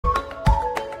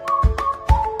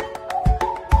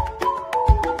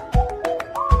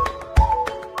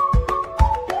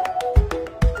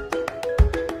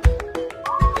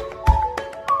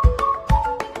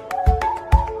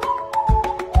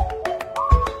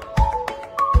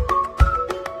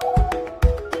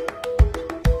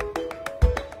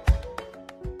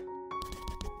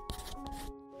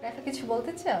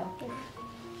বলছো?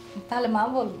 তাহলে মা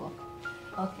বলবো।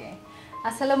 ওকে,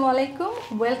 আসসালামু আলাইকুম,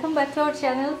 welcome back to our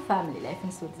channel family life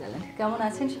in Switzerland. কেমন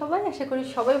আছেন সবাই? আশা করি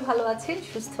সবাই ভালো আছেন,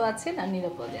 সুস্থ আছেন আর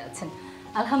নিরাপদে আছেন।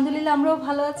 আলহামদুলিল্লাহ আমরাও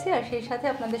ভালো আছি, আর সেই সাথে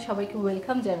আপনাদের সবাইকে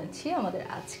ওয়েলকাম জানাচ্ছি আমাদের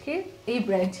আজকে এই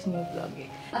ব্র্যান্ড নিউ ব্লগে।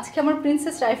 আজকে আমার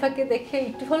প্রিন্সেস রাইফাকে দেখে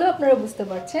একটু হলেও আপনারা বুঝতে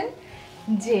পারছেন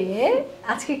যে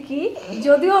আজকে কি,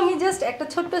 যদিও আমি জাস্ট একটা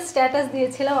ছোট্ট স্ট্যাটাস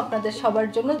দিয়েছিলাম আপনাদের সবার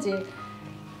জন্য যে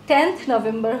 10th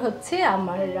নভেম্বর হচ্ছে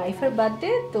আমার রাইফার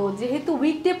বার্থডে। তো যেহেতু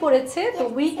উইকডে পড়েছে তো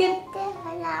উইকেন্ড,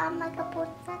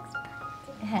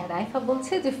 হ্যাঁ রাইফা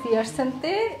বলছে যে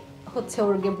ফিয়ারসেন্তে হচ্ছে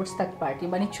ওর গেবুর্স্তাগ পার্টি,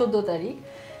 মানে 14 তারিখ।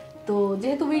 তো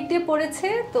যেহেতু উইকডে পড়েছে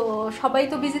তো সবাই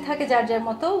তো বিজি থাকে যার যার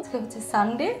মতো। আজকে হচ্ছে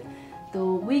সানডে, তো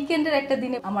উইকেন্ডের একটা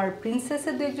দিনে আমার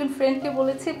প্রিন্সেসের দু একজন ফ্রেন্ডকে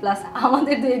বলেছি, প্লাস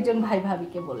আমাদের দু একজন ভাই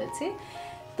ভাবিকে বলেছি।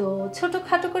 তো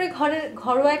ছোটোখাটো করে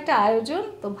ঘরোয়া একটা আয়োজন,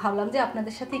 তো ভাবলাম যে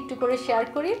আপনাদের সাথে একটু করে শেয়ার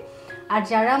করি। আর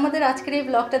যারা আমাদের আজকের এই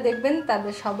ব্লগটা দেখবেন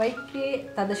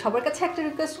তাদের সবার কাছে একটা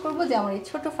রিকোয়েস্ট করবো যে আমার এই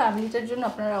ছোট ফ্যামিলিটার জন্য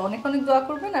আপনারা অনেক অনেক দোয়া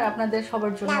করবেন, আর আপনাদের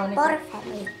সবার জন্য অনেক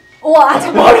ও আচ্ছা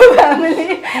বড় ফ্যামিলি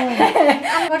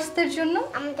ভিউয়ার্সদের জন্য,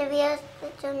 আমাদের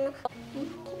ভিউয়ার্সদের জন্য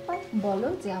বলো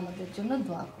যে আমাদের জন্য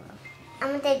দোয়া করো,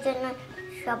 আমাদের জন্য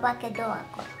সবাইকে দোয়া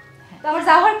করো। আমার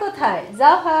জাহার কোথায়?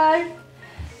 জাহার।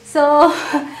 সো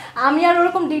আমি আর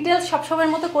ওরকম ডিটেলস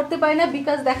সবসময়ের মতো করতে পারি না,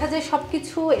 বিকজ দেখা যায়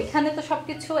সবকিছু এখানে তো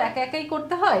সবকিছু একা একাই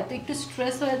করতে হয়, তো একটু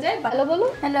স্ট্রেস হয়ে যায়। ভালো বলো।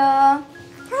 Hello,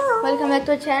 welcome back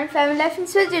to channel family life in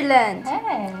Switzerland.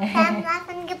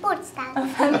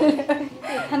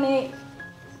 এখানে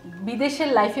বিদেশের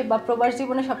লাইফে বা প্রবাস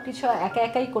জীবনে সবকিছু একা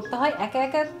একাই করতে হয়, একা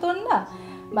একা তো না,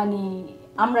 মানে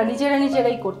আমরা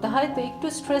নিজেরাই করতে হয়। তো একটু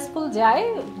স্ট্রেসফুল যায়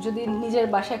যদি নিজের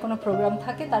বাসায় কোনো প্রোগ্রাম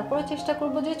থাকে। তারপরেও চেষ্টা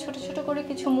করব যে ছোট ছোট করে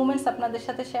কিছু মুমেন্টস আপনাদের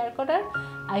সাথে শেয়ার করার।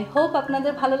 আই হোপ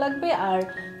আপনাদের ভালো লাগবে, আর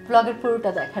ব্লগের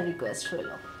পুরোটা দেখার রিকোয়েস্ট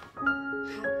রইল।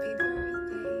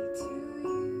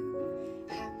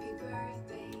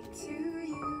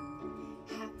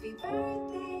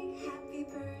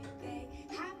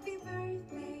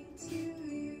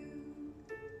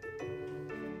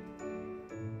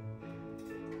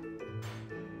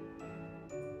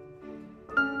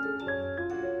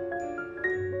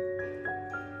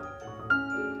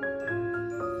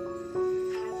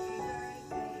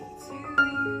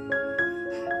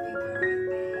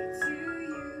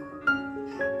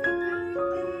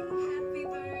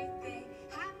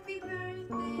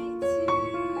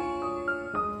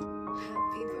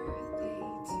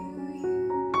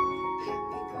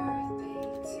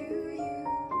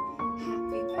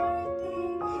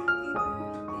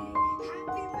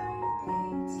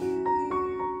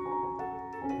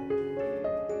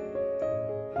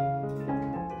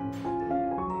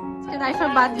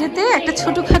 রাইফার বার্থডেতে একটা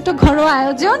ছোটখাটো ঘরোয়া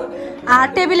আয়োজন, আর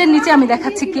টেবিলের নিচে আমি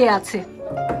দেখাচ্ছি কে আছে।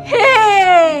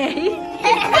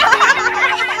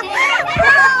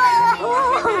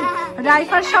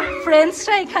 রাইফার সব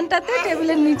ফ্রেন্ডসরা এখানটাতে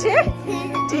টেবিলের নিচে,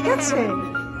 ঠিক আছে?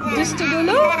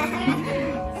 দৃষ্টিগুলো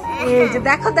এই যে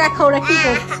দেখো দেখো ওরা কি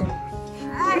করছে।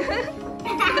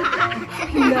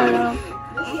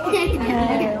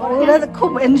 ওরা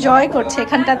খুব এনজয় করছে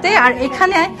এখানটাতে। আর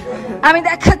এখানে আমি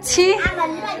দেখাচ্ছি,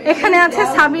 এখানে আছে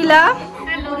সাবিলা,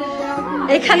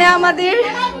 এখানে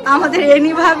আমাদের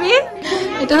এনি ভাবি,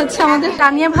 এটা হচ্ছে আমাদের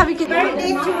তানিয়া ভাবি,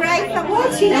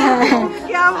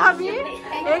 ভাবি,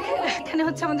 এখানে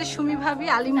হচ্ছে আমাদের সুমি ভাবি,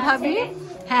 আলিম ভাবি,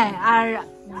 হ্যাঁ, আর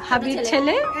ভাবির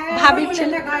ছেলে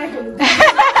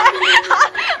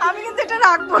আমি কিন্তু এটা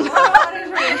রাখবো না।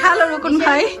 হ্যালো রকন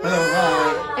ভাই,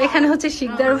 এখানে হচ্ছে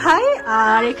শিকদার ভাই,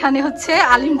 আর এখানে হচ্ছে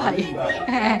আলিম ভাই।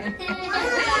 হ্যাঁ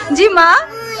জি মা,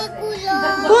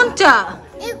 কোনটা?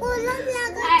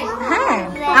 হ্যাঁ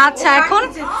আচ্ছা,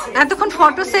 এতক্ষণ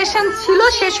ফটো সেশন ছিল,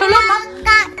 শেষ হলো,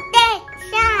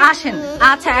 আসেন।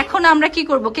 আচ্ছা এখন আমরা কি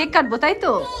করব? কেক কাটবো, তাই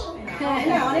তো?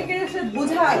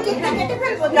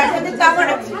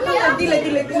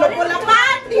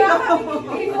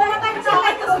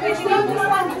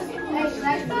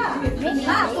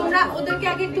 তোমরা ওদেরকে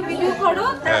আগে একটু ভিডিও করো,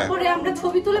 তারপরে আমরা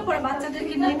ছবি তুলে পরে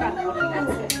বাচ্চাদেরকে নিয়ে কাটবো।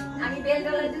 আমি বেল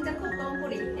ডলার দিতে খুব কম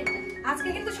করি আজকে,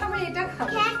 কিন্তু সবাই এটা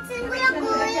খাবে।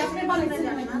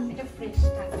 এটা ফ্রেশ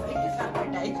থাকবে, এটা সাবার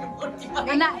টাইপ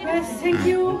না। থ্যাংক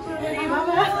ইউ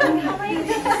বাবা,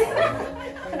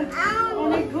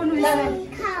 অনেক ধন্যবাদ।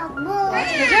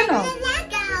 আজকে জানো,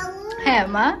 হ্যাঁ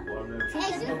মা,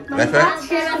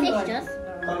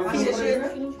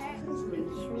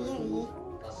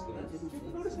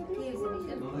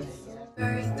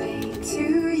 Birthday to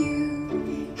you,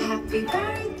 happy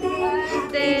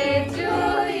birthday to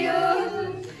you,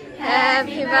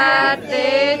 happy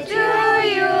birthday to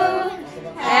you,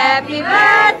 happy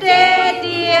birthday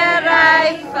dear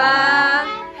Raifa,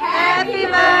 Happy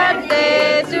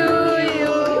birthday to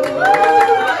you.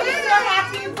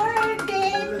 Happy birthday.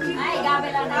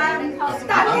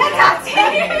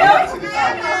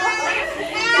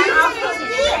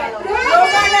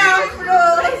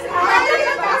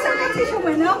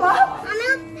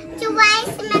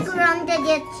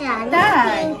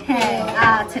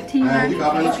 আচ্ছা ঠিক আছে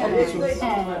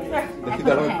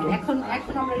এখন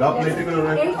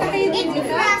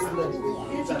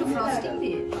একটু ফ্রস্টিং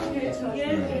দিয়ে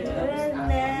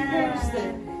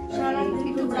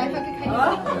একটু ড্রাইভারকে খাইয়ে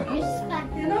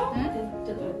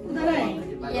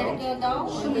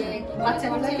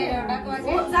বাচ্চাগুলোকে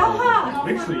যাও হ্যাঁ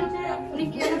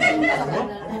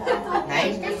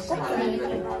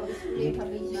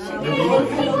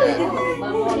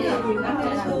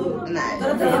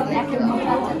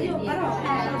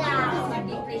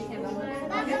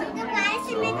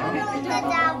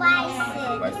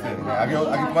আগে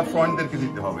তোমার ফ্রেন্ডদেরকে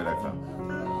দিতে হবে রাইফা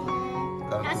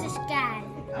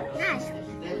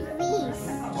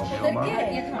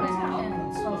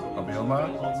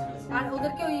আর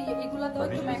ওদেরকে ওই এগুলো দাও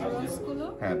তো ম্যাকারনস গুলো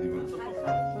হ্যাঁ দিব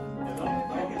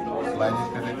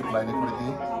লাইনে করে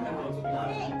দিই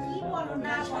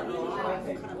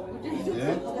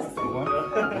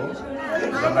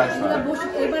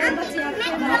এবার আমরা চেয়ারকে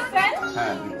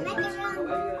হ্যাঁ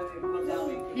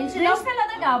Lass mir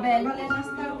leider Gabel.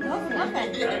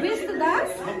 Willst du das?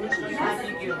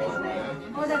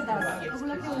 Oder das?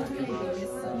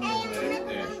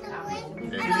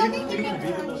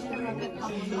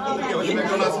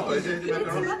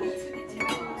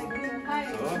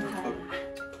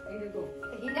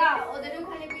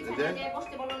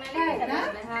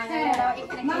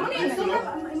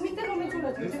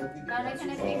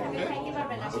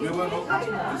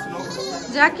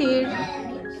 Zakir,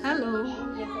 hello.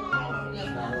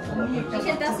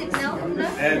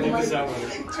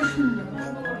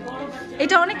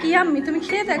 এটা অনেক ইয়াম্মি, তুমি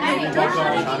খেয়ে দেখো।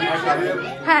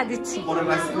 হ্যাঁ দিচ্ছি,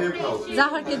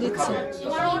 জাহারকে দিচ্ছি।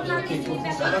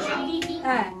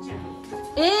 হ্যাঁ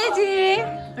এই যে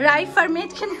রাইফার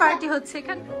মেডখান পার্টি হচ্ছে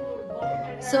এখানে।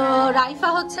 সো রাইফা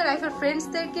হচ্ছে রাইফার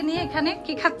ফ্রেন্ডসদেরকে নিয়ে এখানে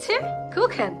কি খাচ্ছে?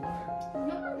 কুখেন,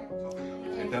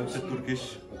 এটা হচ্ছে তুর্কিশ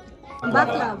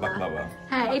বাকলাভা।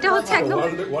 হ্যাঁ এটা হচ্ছে একদম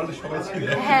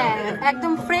হ্যাঁ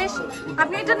একদম ফ্রেশ।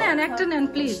 আপনি এটা নেন, একটা নেন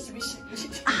প্লিজ,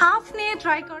 হাফ নিয়ে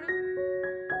ট্রাই করেন।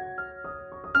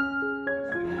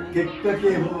 কেকটা কি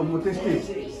টেস্টি?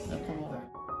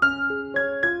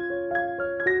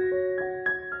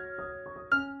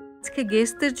 আজকে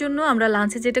গেস্টদের জন্য আমরা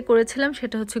লাঞ্চে যেটা করেছিলাম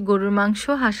সেটা হচ্ছে গরুর মাংস,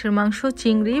 হাঁসের মাংস,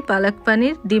 চিংড়ি, পালক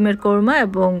পানির, ডিমের কোরমা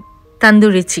এবং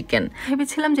তান্দুরি চিকেন।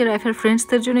 ভেবেছিলাম যে রাইফার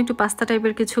ফ্রেন্ডসদের জন্য একটু পাস্তা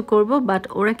টাইপের কিছু করব, বাট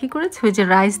ওরা কি করেছে ওই যে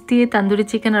রাইস দিয়ে তান্দুরি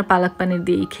চিকেন আর পালক পানির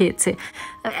দিয়েই খেয়েছে।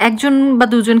 একজন বা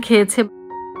দুজন খেয়েছে।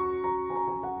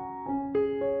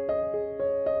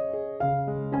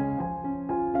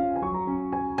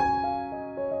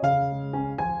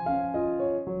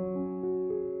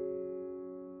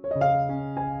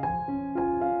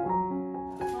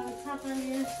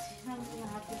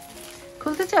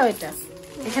 খুলতে চাও এটা?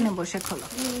 এখানে বসে খোলো।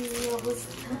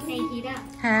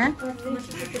 হ্যাঁ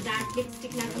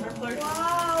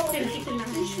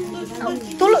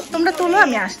তুলো, তোমরা তুলো,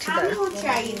 আমি আসছি।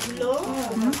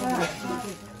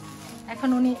 এখন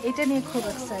উনি এটা নিয়ে খুব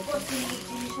এক্সাইটেড।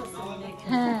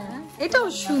 হ্যাঁ এটাও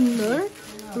সুন্দর,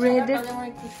 রেড এর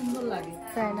কি সুন্দর লাগে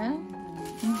তাই না?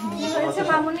 কি হয়েছে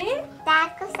মামুনি?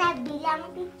 তাকে সব দিলাম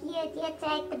কি দিয়েছে একটা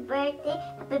হ্যাপি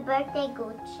বার্থডে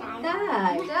গুড চাইল্ড।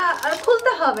 তাই এটা আর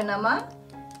খুলতে হবে না মা,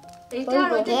 এইটা আর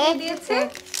ওইটা কি দিয়েছে?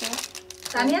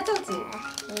 তানিয়া চলছে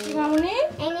কি মামুনি?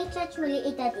 এই নিচে চুলি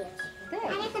এটা দিয়েছে।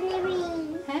 আর এটা নেবি?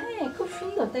 হ্যাঁ খুব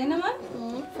সুন্দর তাই না মা?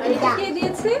 আর এটা কে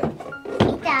দিয়েছে?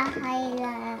 এটা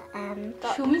হাইলা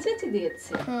সুমি চাচি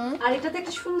দিয়েছে। আর এটাতে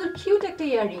একটা সুন্দর কিউট একটা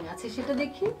ইয়াররিং আছে, সেটা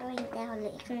দেখি। ওইটা হলো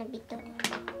এখানে ভিতরে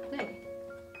তাই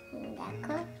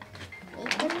দেখো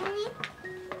এখানে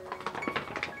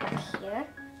here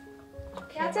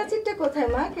কেয়া চাচিটা কোথায়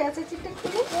মা? কেয়া চাচিটা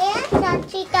খুলে।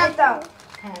 চাচিটা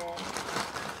হ্যাঁ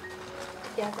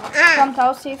Kommt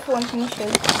aus hier vor und nicht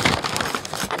schön.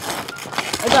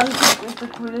 Dann ist das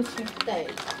cool. তাই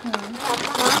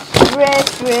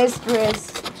Dress.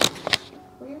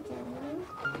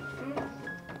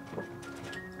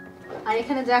 আর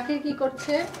এখানে জাকির কি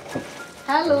করছে?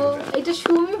 হ্যালো, এটা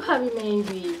সুমি ভাবি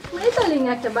মেবি। মেটালিং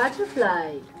একটা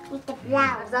বাটারফ্লাই। এটা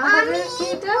ব্লাউ জাহারের কি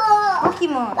এটা?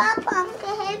 পাপা আমাকে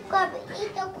হেল্প করবে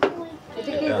এটা খুলতে।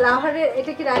 এটা কি জাহারের,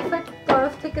 এটা কি রাইফার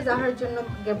তরফ থেকে জাহারের জন্য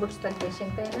গিফটস থাকবে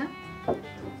তাই না?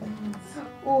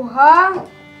 Oha!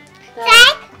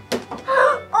 দেখ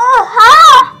ওহা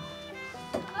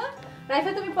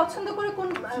রাইফা তুমি পছন্দ করে কোন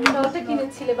ডলটা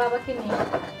কিনেছিলে বাবাকে নিয়ে?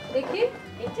 দেখি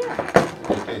এটা।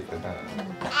 এটাই তো,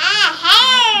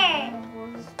 হ্যাঁ।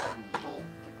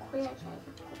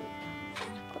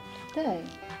 তাই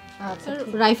আচ্ছা,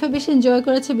 রাইফা বেশ এনজয়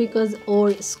করেছে বিকজ ওর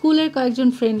স্কুলের কয়েকজন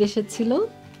ফ্রেন্ড এসেছিল,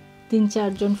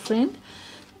 3-4 জন ফ্রেন্ড।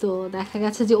 তো দেখা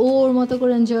গেছে যে ওর মতো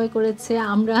করে এনজয় করেছে,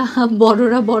 আমরা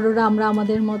বড়রা আমরা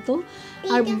আমাদের মতো।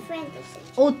 আর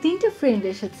ও 3টে ফ্রেন্ড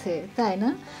এসেছে, তাই না?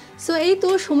 সো এই তো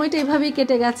সময়টা এভাবেই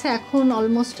কেটে গেছে। এখন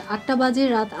অলমোস্ট 8টা বাজে,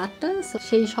 রাত 8টা।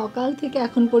 সেই সকাল থেকে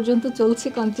এখন পর্যন্ত চলছে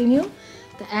কন্টিনিউ।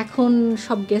 তো এখন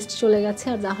সব গেস্ট চলে গেছে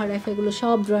আর জাহার রাইফা এগুলো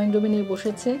সব ড্রয়িং রুমে নিয়ে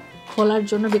বসেছে খোলার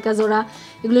জন্য, বিকজ ওরা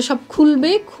এগুলো সব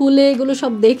খুলে এগুলো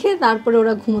সব দেখে তারপরে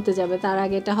ওরা ঘুমোতে যাবে, তার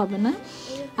আগে এটা হবে না।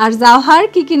 আর জাহার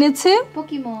কি কিনেছে?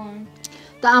 পোকেমন।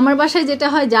 তো আমার বাসায় যেটা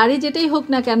হয়, যারই যেটাই হোক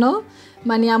না কেন,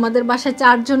 মানে আমাদের বাসায়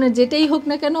 4 জনের যেটাই হোক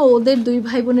না কেন, ওদের 2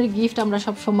 ভাই বোনের গিফট আমরা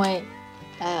সব সময়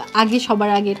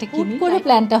সবার আগে এটা কিনি করে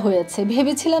প্ল্যানটা হয়েছে।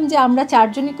 ভেবেছিলাম যে আমরা 4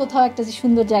 জনই কোথাও একটা যে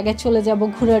সুন্দর জায়গায় চলে যাব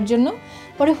ঘোরার জন্য,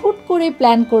 পরে হুট করে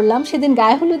প্ল্যান করলাম। সেদিন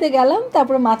গায়ে হলুদে গেলাম,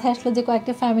 তারপরে মাথায় আসলো যে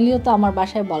কয়েকটা ফ্যামিলিও তো আমার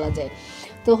বাসায় বলা যায়।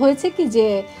 তো হয়েছে কি যে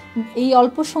এই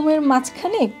অল্প সময়ের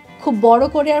মাঝখানে খুব বড়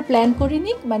করে আর প্ল্যান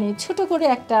করিনি, মানে ছোট করে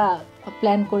একটা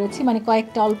প্ল্যান করেছি, মানে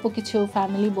কয়েকটা অল্প কিছু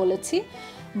ফ্যামিলি বলেছি।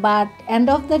 But end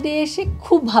of the day এসে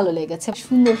খুব ভালো লেগেছে,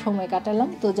 সুন্দর সময় কাটালাম।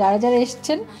 তো যারা যারা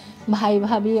এসছেন, ভাই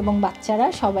ভাবি এবং বাচ্চারা,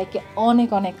 সবাইকে অনেক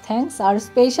অনেক থ্যাঙ্কস। আর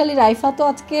স্পেশালি রাইফা তো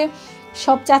আজকে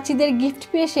সব চাচিদের গিফট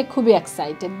পেয়ে সে খুবই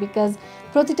এক্সাইটেড, বিকজ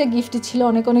প্রতিটা গিফটই ছিল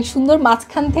অনেক অনেক সুন্দর।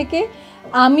 মাঝখান থেকে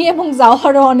আমি এবং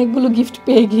জাওহারও অনেকগুলো গিফট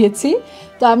পেয়ে গিয়েছি,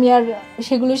 তো আমি আর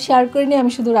সেগুলো শেয়ার করিনি,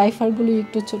 আমি শুধু রাইফারগুলো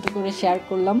একটু ছোট করে শেয়ার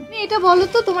করলাম। এটা বলো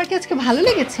তো, তোমার কি আজকে ভালো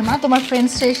লেগেছে মা? তোমার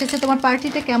ফ্রেন্ডসরা এসেছে, তোমার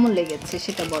পার্টিটা কেমন লেগেছে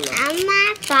সেটা বলো।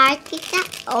 আমার পার্টিটা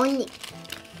অনেক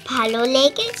ভালো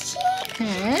লেগেছে।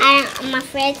 হ্যাঁ, আর আমার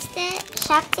ফ্রেন্ডসদের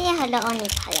সাথে হলো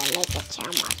অনেক ভালো লেগেছে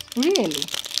আমার। রিয়েলি?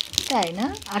 তাই না?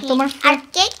 আর তোমার আর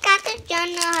কেক কাটার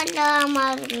জন্য হলো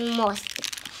আমার মোস্ট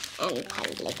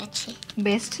ভালো লেগেছে,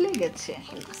 বেস্ট লেগেছে।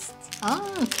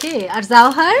 ওকে, আর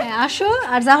জাওহার আসো।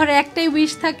 আর জাওহারের একটাই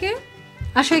উইশ থাকে,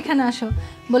 আসো এখানে আসো।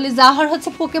 বলি জাওহার হচ্ছে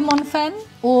পোকেমন ফ্যান,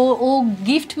 ও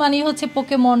গিফট মানি হচ্ছে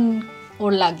পোকেমন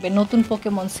ওর লাগবে, নতুন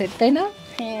পোকেমন সেট, তাই না?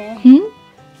 হ্যাঁ।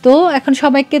 তো এখন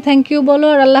সবাইকে থ্যাংক ইউ বলো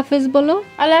আর আল্লাহ হাফেজ বলো।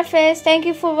 আল্লাহ হাফেজ, thank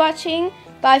you for watching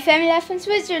by family life in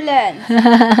Switzerland.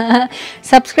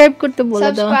 Subscribe করতে বলে দাও।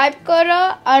 সাবস্ক্রাইব করো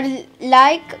আর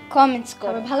লাইক কমেন্টস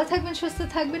করো। সবাই ভালো থাকবেন, সুস্থ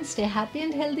থাকবেন, stay happy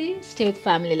and healthy, stay with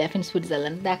family life in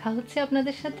Switzerland. দেখা হচ্ছে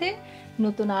আপনাদের সাথে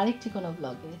নতুন আরেকটি কোনো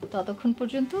ব্লগে। ততক্ষণ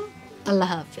পর্যন্ত আল্লাহ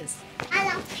হাফেজ। I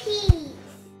love peas.